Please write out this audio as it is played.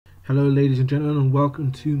Hello ladies and gentlemen, and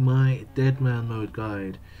welcome to my Deadman Mode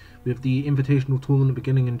guide. With the invitational tournament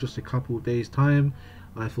beginning in just a couple of days time,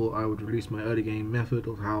 I thought I would release my early game method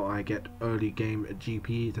of how I get early game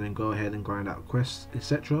GP to then go ahead and grind out quests,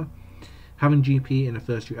 etc. Having GP in the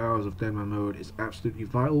first few hours of Deadman Mode is absolutely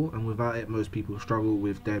vital, and without it most people struggle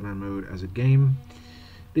with Deadman Mode as a game.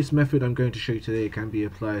 This method I'm going to show you today can be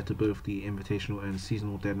applied to both the invitational and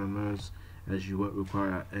seasonal Deadman modes, as you won't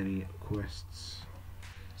require any quests.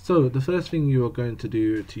 So the first thing you are going to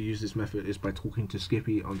do to use this method is by talking to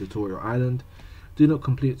Skippy on Tutorial Island. Do not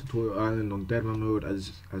complete Tutorial Island on Deadman Mode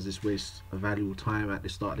as this wastes a valuable time at the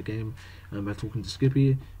start of the game, and by talking to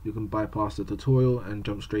Skippy you can bypass the tutorial and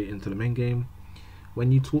jump straight into the main game.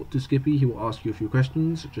 When you talk to Skippy, he will ask you a few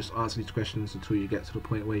questions. Just answer these questions until you get to the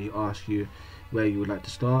point where he asks you where you would like to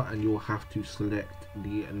start, and you'll have to select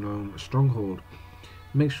the Gnome Stronghold.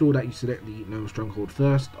 Make sure that you select the Gnome Stronghold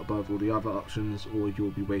first above all the other options, or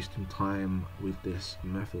you'll be wasting time with this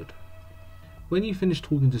method. When you finish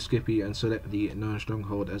talking to Skippy and select the Gnome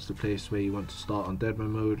Stronghold as the place where you want to start on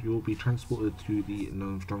Deadman Mode, you will be transported to the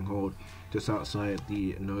Gnome Stronghold just outside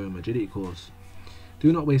the Gnome Agility course.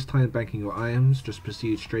 Do not waste time banking your items, just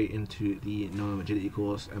proceed straight into the Gnome Agility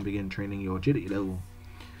course and begin training your agility level.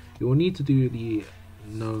 You will need to do the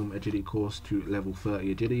Gnome Agility course to level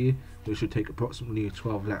 30 agility, which should take approximately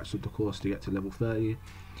 12 laps of the course to get to level 30.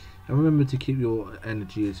 And remember to keep your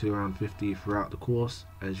energy to around 50 throughout the course,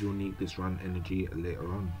 as you'll need this run energy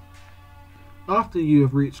later on. After you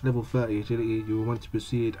have reached level 30 agility, you will want to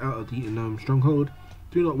proceed out of the Gnome Stronghold.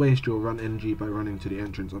 Do not waste your run energy by running to the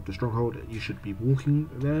entrance of the stronghold. You should be walking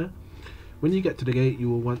there. When you get to the gate, you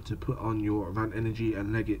will want to put on your run energy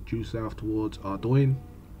and leg it due south towards Ardoin.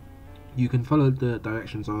 You can follow the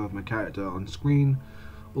directions of my character on screen,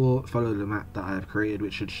 or follow the map that I have created,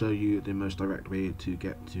 which should show you the most direct way to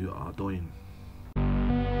get to Ardoin.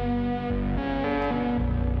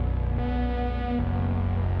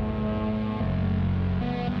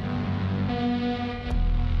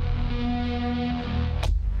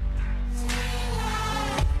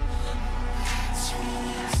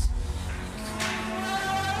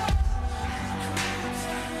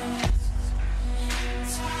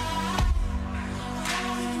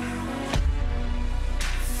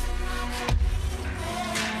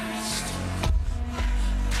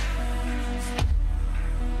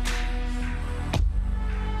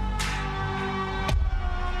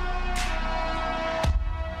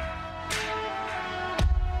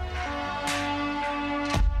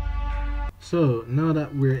 So now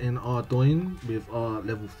that we're in Ardoin with our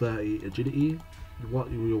level 30 agility,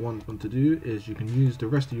 what you will want to do is you can use the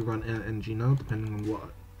rest of your run energy now, depending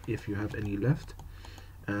on if you have any left,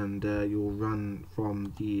 and you'll run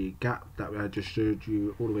from the gap that I just showed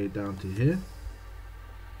you all the way down to here.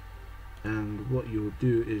 And what you'll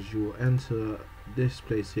do is you'll enter this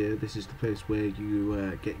place here. This is the place where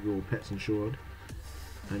you get your pets insured,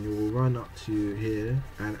 and you will run up to here,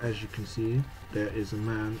 and as you can see there is a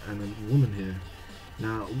man and a woman here.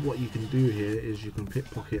 Now what you can do here is you can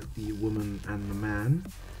pickpocket the woman and the man,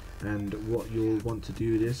 and what you'll want to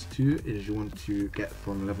do this to is you want to get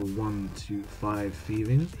from level 1 to 5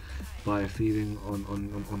 thieving by thieving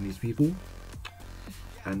on these people.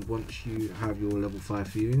 And once you have your level 5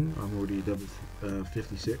 thieving, I'm already level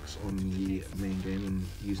 56 on the main game and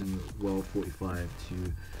using world 45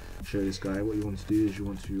 to show this guy. What you want to do is you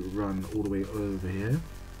want to run all the way over here,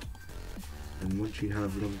 and once you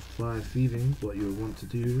have level 5 thieving, what you'll want to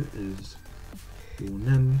do is you'll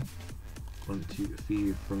then want to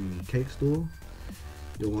thieve from the cake store.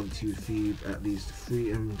 You'll want to thieve at least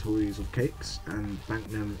 3 inventories of cakes and bank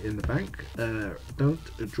them in the bank.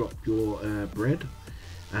 Don't drop your bread,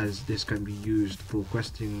 as this can be used for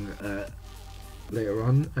questing later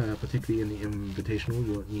on, particularly in the invitational.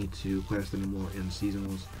 You'll need to quest anymore in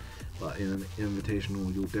seasonals, but in an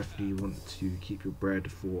invitational you'll definitely want to keep your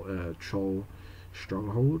bread for Troll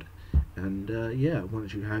Stronghold. And yeah,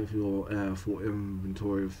 once you have your full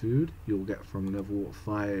inventory of food, you'll get from level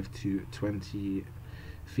 5 to 20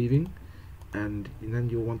 thieving, and then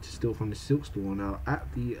you'll want to steal from the silk store. Now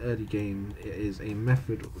at the early game, it is a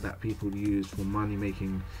method that people use for money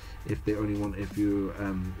making if they only want a few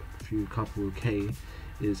couple of K.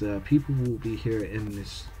 Is people will be here in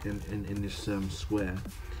this square,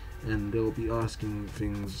 and they'll be asking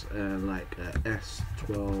things like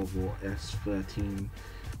S12 or S13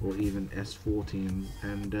 or even S14,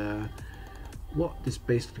 and what this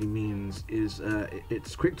basically means is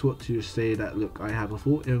it's quick talk to say that, look, I have a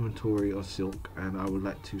full inventory of silk and I would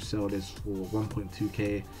like to sell this for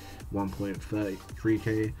 1.2k,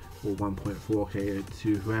 1.33k or 1.4k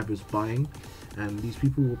to whoever's buying, and these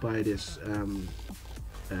people will buy this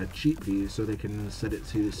cheaply, so they can sell it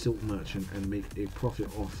to the silk merchant and make a profit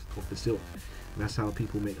off of the silk. And that's how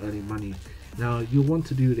people make early money. Now you'll want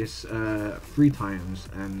to do this 3 times,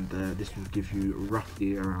 and this will give you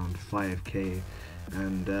roughly around 5k,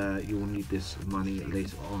 and you will need this money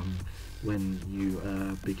later on when you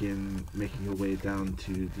begin making your way down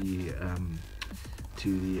to the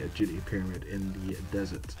agility pyramid in the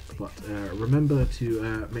desert. But remember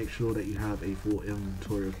to make sure that you have a full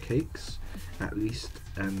inventory of cakes at least,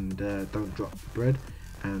 and don't drop bread,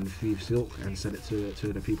 and thieve silk and sell it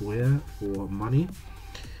to the people here for money.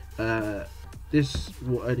 This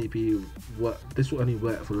will only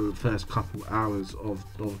work for the first couple hours of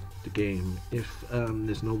the game. If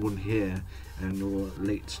there's no one here and you're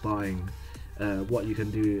late starting, what you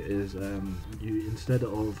can do is you, instead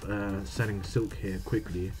of selling silk here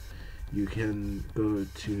quickly, you can go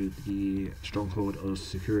to the stronghold of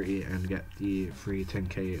security and get the free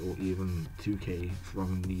 10k or even 2k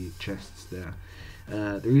from the chests there.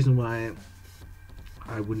 The reason why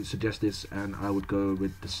I wouldn't suggest this and I would go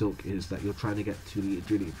with the silk is that you're trying to get to the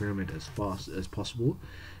agility pyramid as fast as possible,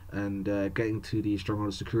 and getting to the stronghold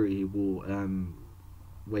of security will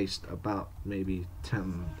waste about maybe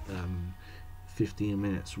 15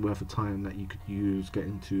 minutes worth of time that you could use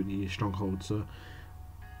getting to the stronghold. So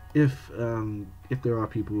if there are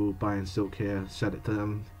people buying silk here, sell it to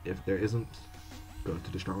them. If there isn't, go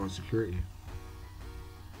to the stronghold of security.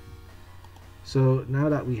 So now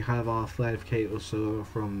that we have our 5k or so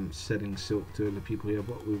from selling silk to the people here,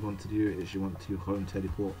 what we want to do is you want to home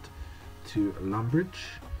teleport to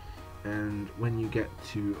Lumbridge, and when you get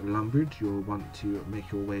to Lumbridge you'll want to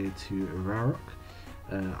make your way to Rarok.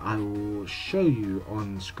 I will show you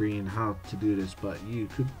on screen how to do this, but you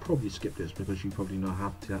could probably skip this because you probably know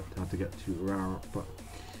how to get to Rarok. But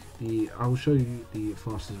I will show you the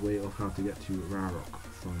fastest way of how to get to Rarok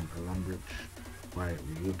from Lumbridge by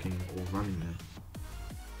walking or running there.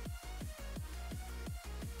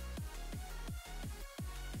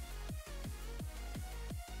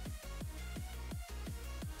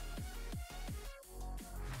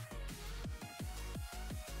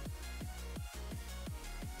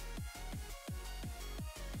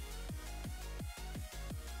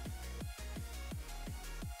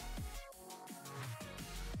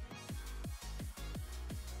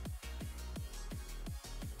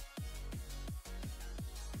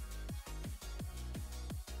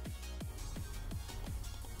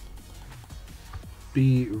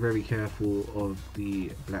 Be very careful of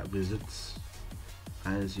the black wizards,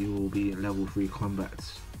 as you will be level 3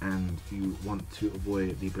 combats and you want to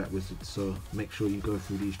avoid the black wizards, so make sure you go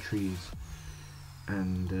through these trees,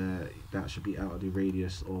 and that should be out of the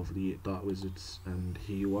radius of the dark wizards. And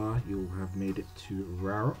here you are, you'll have made it to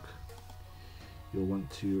Rarok. You'll want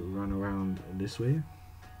to run around this way.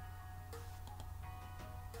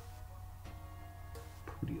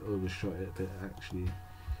 Probably overshot it a bit actually.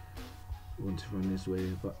 You want to run this way,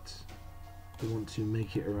 but you want to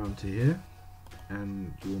make it around to here,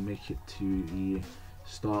 and you will make it to the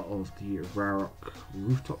start of the Rarok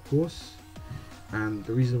rooftop course. And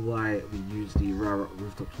the reason why we use the Rarok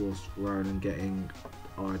rooftop course rather than getting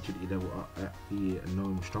our agility level up at the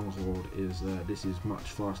gnome stronghold is this is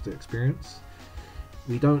much faster experience.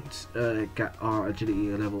 We don't get our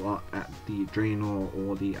agility level up at the Draenor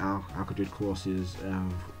or the Alcadrid courses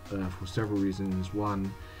for several reasons.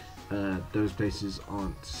 One, those places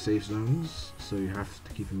aren't safe zones, so you have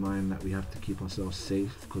to keep in mind that we have to keep ourselves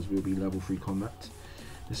safe because we'll be level 3 combat.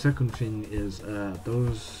 The second thing is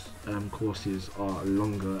those courses are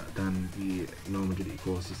longer than the gnome agility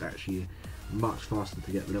course. It's actually much faster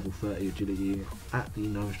to get level 30 agility at the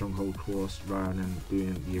gnome stronghold course rather than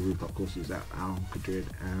doing the rooftop courses at Alcadrid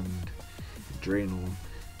and Draenor.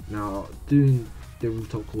 Now, doing the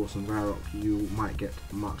rooftop course on Rarok, you might get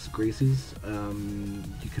marks of graces.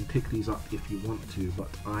 You can pick these up if you want to, but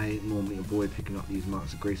I normally avoid picking up these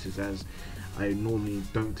marks of graces as I normally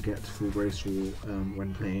don't get full grace rule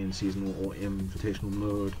when playing seasonal or invitational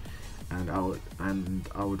mode, and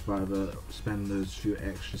I would rather spend those few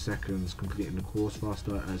extra seconds completing the course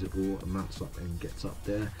faster, as it all amounts up and gets up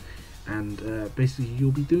there. And basically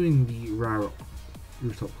you'll be doing the Rarok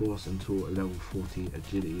rooftop course until level 40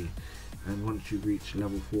 agility, and once you reach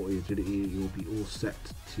level 40 agility you'll be all set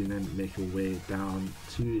to then make your way down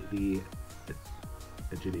to the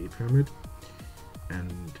agility pyramid,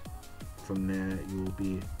 and from there you will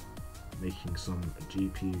be making some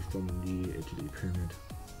GP from the agility pyramid.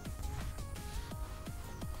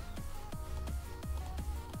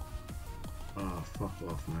 Oh, fuck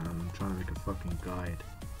off, man, I'm trying to make a fucking guide.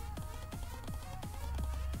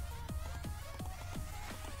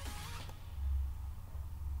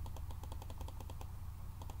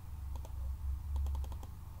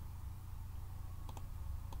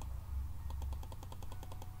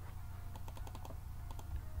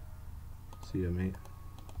 See ya, mate.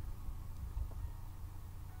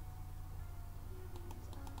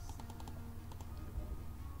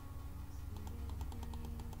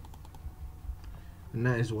 And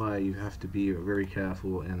that is why you have to be very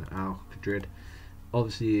careful in Al-Qadrid.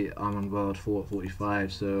 Obviously, I'm on world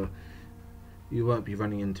 445, so you won't be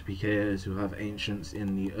running into PKers who have ancients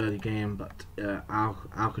in the early game, but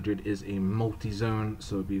Al-Qadrid is a multi-zone,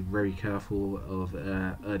 so be very careful of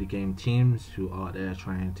early game teams who are there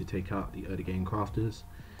trying to take out the early game crafters.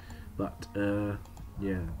 But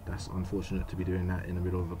yeah, that's unfortunate to be doing that in the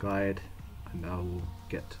middle of a guide, and I will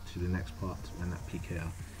get to the next part when that PKer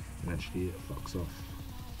eventually fucks off.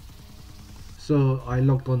 So I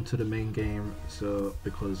logged on to the main game, so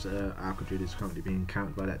because Al-Qadrid is currently being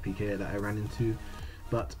camped by that PK that I ran into,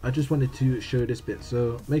 but I just wanted to show this bit.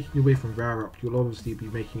 So making your way from Varrock, you'll obviously be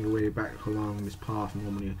making your way back along this path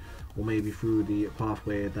normally, or maybe through the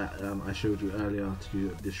pathway that I showed you earlier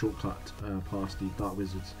to the shortcut past the Dark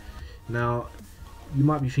Wizards. Now you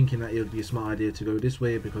might be thinking that it would be a smart idea to go this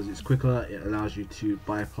way because it's quicker, it allows you to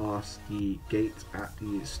bypass the gate at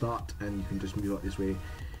the start and you can just move up this way.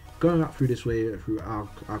 Going up through this way through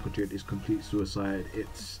Al-Qadrid is complete suicide.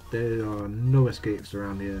 There are no escapes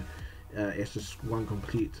around here. It's just one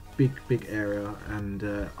complete big area, and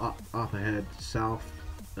up ahead south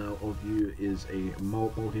of you is a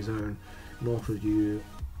multi-zone. North of you,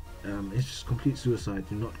 it's just complete suicide.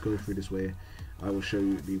 Do not go through this way. I will show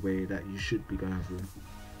you the way that you should be going through.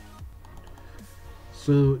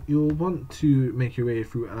 So you'll want to make your way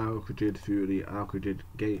through Al-Qadrid, through the Al-Qadrid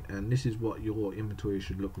gate, and this is what your inventory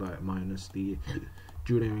should look like minus the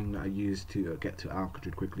dueling that I used to get to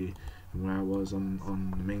Al-Qadrid quickly from where I was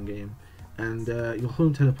on the main game. And your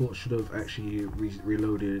home teleport should have actually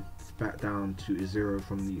reloaded back down to 0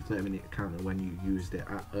 from the 30-minute counter when you used it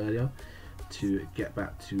earlier to get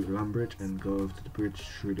back to Lumbridge and go over to the bridge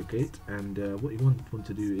through the gate. And what you want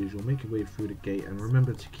to do is you'll make your way through the gate, and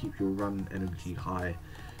remember to keep your run energy high.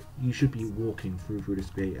 You should be walking through this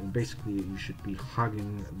gate, and basically you should be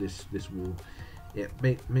hugging this wall. It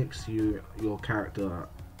makes your character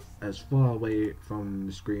as far away from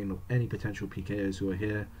the screen of any potential PKers who are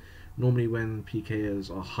here. Normally when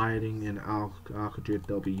PKers are hiding in Al-Qadrid,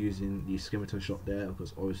 they'll be using the scimitar shot there,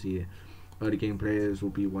 because obviously early game players will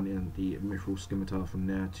be wanting the mithril scimitar from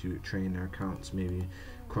there to train their accounts. Maybe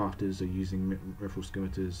crafters are using mithril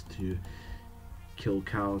scimitars to kill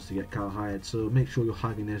cows to get cow hide. So make sure you're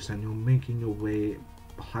hiding this and you're making your way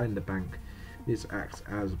behind the bank. This acts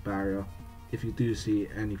as a barrier. If you do see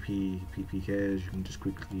any PKers, you can just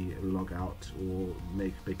quickly log out or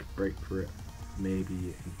make a break for it.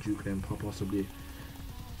 Maybe juke them possibly.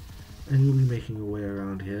 And you'll be making your way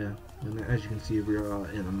around here, and as you can see we are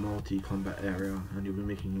in a multi-combat area, and you'll be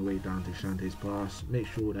making your way down to Shantae's Pass. Make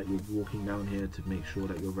sure that you're walking down here to make sure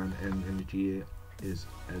that your run energy is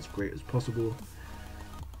as great as possible.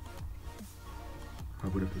 I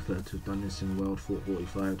would have preferred to have done this in World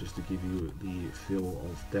 445 just to give you the feel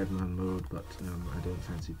of Deadman Mode, but I don't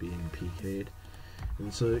fancy being PK'd.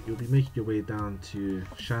 And so you'll be making your way down to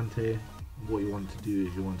Shantae. What you want to do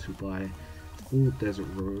is you want to buy 4 desert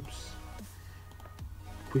robes,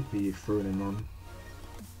 quickly throw them on,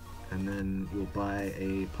 and then you'll buy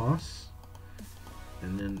a pass,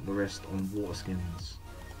 and then the rest on water skins.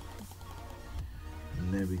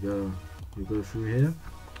 And there we go. You'll go through here.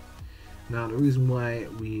 Now the reason why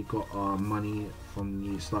we got our money from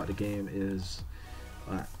the start of the game is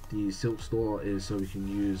the silk store is so we can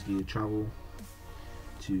use the travel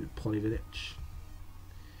to Polyvillage,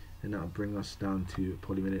 and that'll bring us down to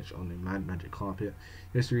Polyvillage on the magic carpet.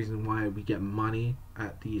 That's the reason why we get money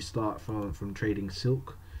at the start from trading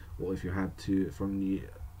silk, or if you had to from the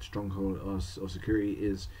stronghold or security,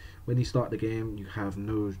 is when you start the game you have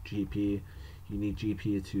no GP. You need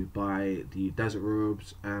GP to buy the desert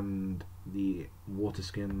robes and the water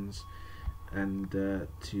skins, and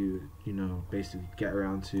to, you know, basically get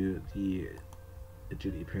around to the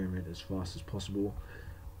agility pyramid as fast as possible.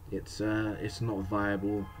 It's not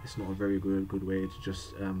viable. It's not a very good way to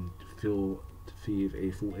just thieve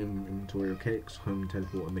a full inventory of cakes, home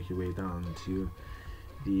teleport, and make your way down to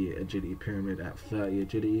the agility pyramid at 30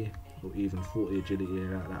 agility or even 40 agility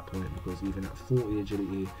at that point, because even at 40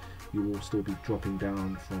 agility you will still be dropping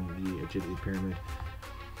down from the agility pyramid.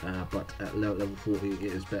 But at level 40 it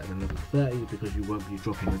is better than level 30 because you won't be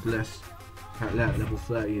dropping with less. At level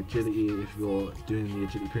 30 agility, if you're doing the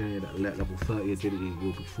agility pyramid at level 30 agility,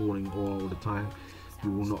 you'll be falling all the time.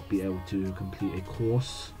 You will not be able to complete a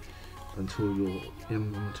course until your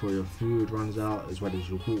inventory of food runs out, as well as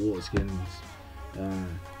your water skins.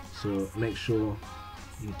 So make sure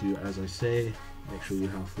you do as I say. Make sure you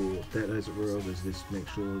have 4 desert robes, as this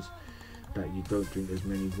makes sure that you don't drink as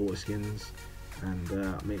many water skins,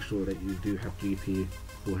 and make sure that you do have GP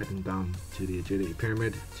before heading down to the agility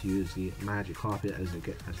pyramid to use the magic carpet as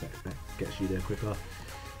that gets you there quicker,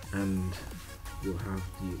 and you'll have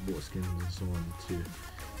the water skins and so on to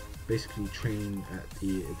basically train at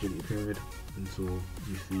the agility pyramid until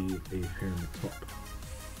you see a pyramid top.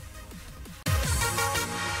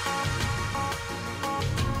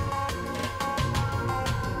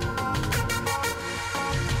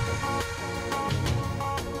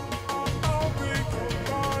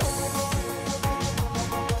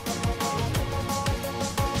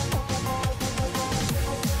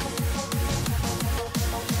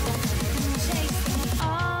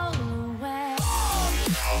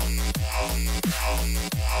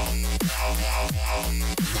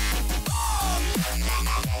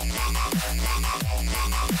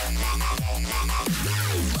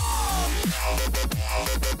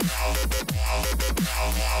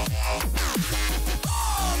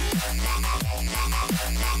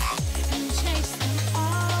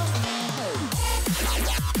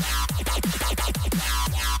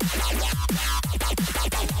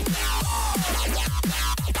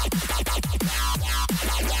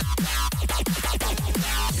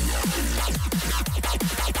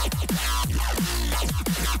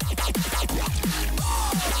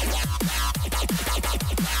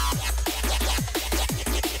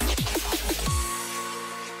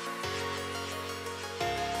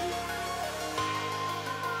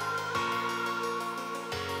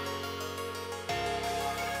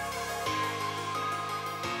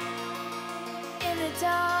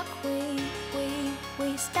 Dark,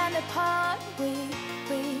 we stand apart, we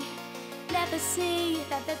never see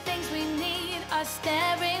that the things we need are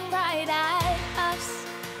staring right at us.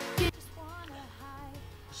 You just wanna hide.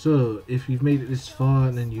 So if you've made it this far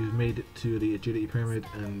and then you've made it to the agility pyramid,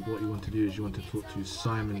 and what you want to do is you want to talk to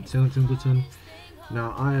Simon Singleton.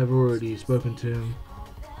 Now I have already spoken to him,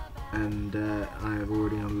 and I have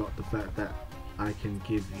already unlocked the fact that I can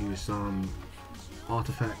give you some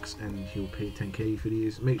artifacts and he'll pay 10k for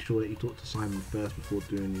these. Make sure that you talk to Simon first before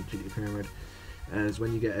doing the agility pyramid, as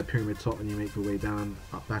when you get a pyramid top and you make your way down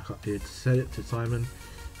back up here to sell it to Simon,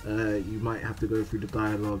 you might have to go through the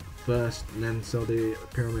dialogue first and then sell the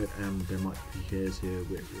pyramid, and there might be PKs here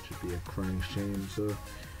which would be a crying shame. So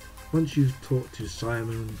once you've talked to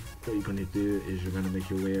Simon, what you're going to do is you're going to make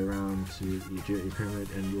your way around to the agility pyramid,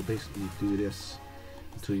 and you'll basically do this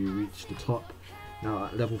until you reach the top. Now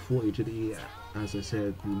at level 40 agility, as I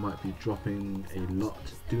said, you might be dropping a lot.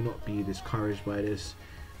 Do not be discouraged by this.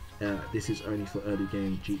 This is only for early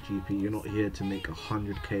game GP. You're not here to make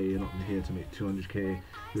 100k, you're not here to make 200k,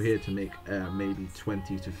 you're here to make maybe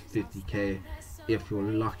 20 to 50k if you're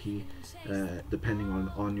lucky. Depending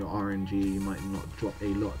on your RNG, you might not drop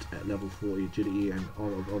a lot at level 40 agility, and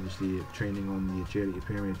obviously training on the agility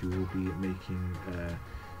pyramid you will be making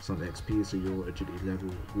some XP, so your agility level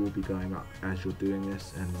will be going up as you're doing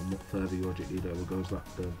this, and the more further your agility level goes up,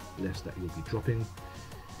 the less that you'll be dropping.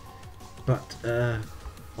 But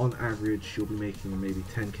on average you'll be making maybe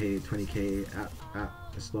 10k, 20k at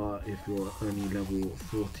the start if you're only level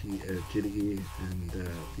 40 agility, and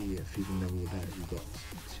the fusion level that you got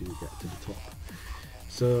to get to the top.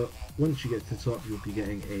 So once you get to the top, you'll be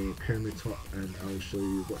getting a pyramid top, and I'll show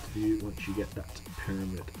you what to do once you get that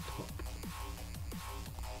pyramid top.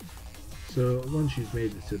 So once you've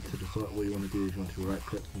made it to the top, what you want to do is you want to right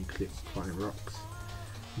click and click climb rocks,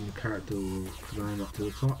 and your character will climb up to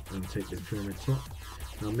the top and take the pyramid top.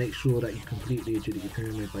 Now make sure that you complete the agility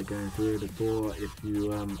pyramid by going through the door. If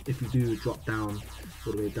you do drop down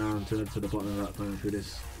all the way down to the bottom without going through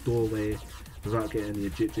this doorway, without getting the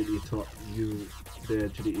agility top, the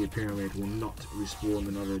agility pyramid will not respawn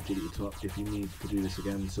another agility top if you need to do this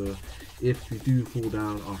again. So if you do fall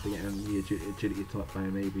down after getting the agility top by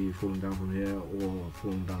maybe falling down from here or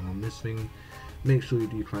falling down on this thing, make sure you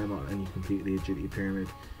do climb up and you complete the agility pyramid.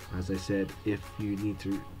 As I said, if you need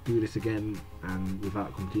to do this again and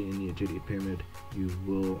without completing the agility pyramid, you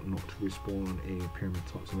will not respawn a pyramid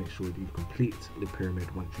top. So make sure you complete the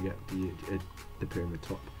pyramid once you get the pyramid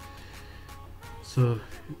top. So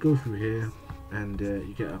go through here, and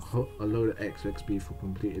you get a load of XP for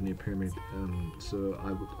completing the pyramid. So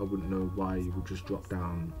I wouldn't know why you would just drop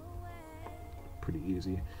down. Pretty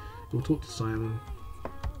easy. You'll talk to Simon,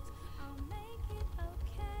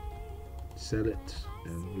 sell it,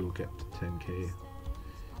 and you'll get 10k.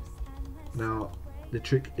 Now the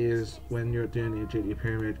trick is, when you're doing the agility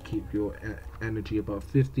pyramid, keep your energy above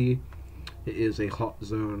 50. It is a hot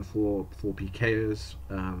zone for PKers.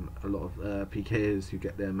 A lot of PKers who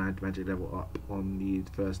get their magic level up on the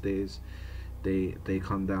first days they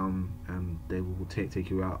come down and they will take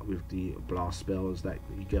you out with the blast spells that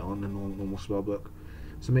you get on the normal spell book.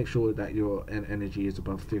 So make sure that your energy is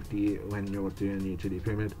above 50 when you're doing the agility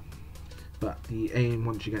pyramid. But the aim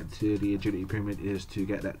once you get to the agility pyramid is to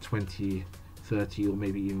get that 20, 30 or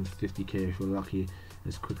maybe even 50k if you're lucky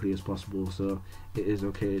as quickly as possible. So it is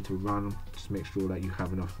okay to run, just make sure that you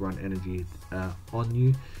have enough run energy on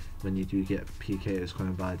you when you do get PKs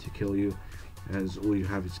coming by to kill you, as all you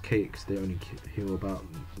have is cakes. They only heal about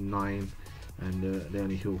 9 and they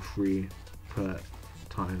only heal 3 per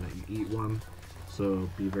time that you eat one, so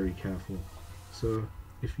be very careful. So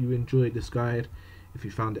if you enjoyed this guide, if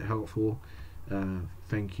you found it helpful,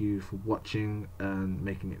 thank you for watching and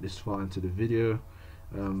making it this far into the video.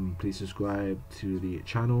 Please subscribe to the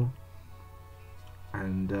channel,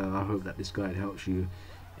 and I hope that this guide helps you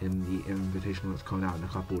in the invitational that's coming out in a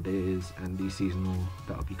couple of days, and the seasonal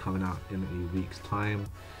that will be coming out in a week's time.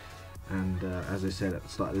 And as I said at the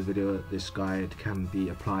start of the video, this guide can be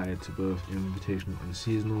applied to both invitational and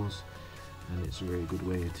seasonals, and it's a very good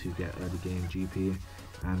way to get early game GP.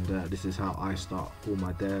 And this is how I start all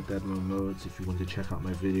my Deadman modes. If you want to check out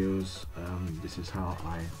my videos, this is how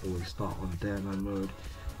I always start on Deadman mode.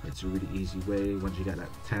 It's a really easy way. Once you get that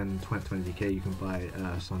 10, 20k, you can buy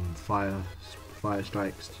some fire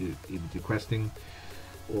strikes to either do questing,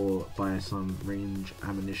 or buy some range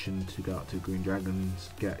ammunition to go out to green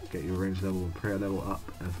dragons, get your range level and prayer level up,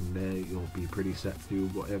 and from there you'll be pretty set to do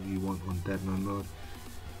whatever you want on Deadman mode.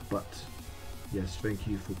 But yes, thank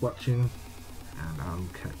you for watching, and I'll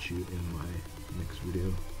catch you in my next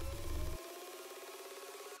video.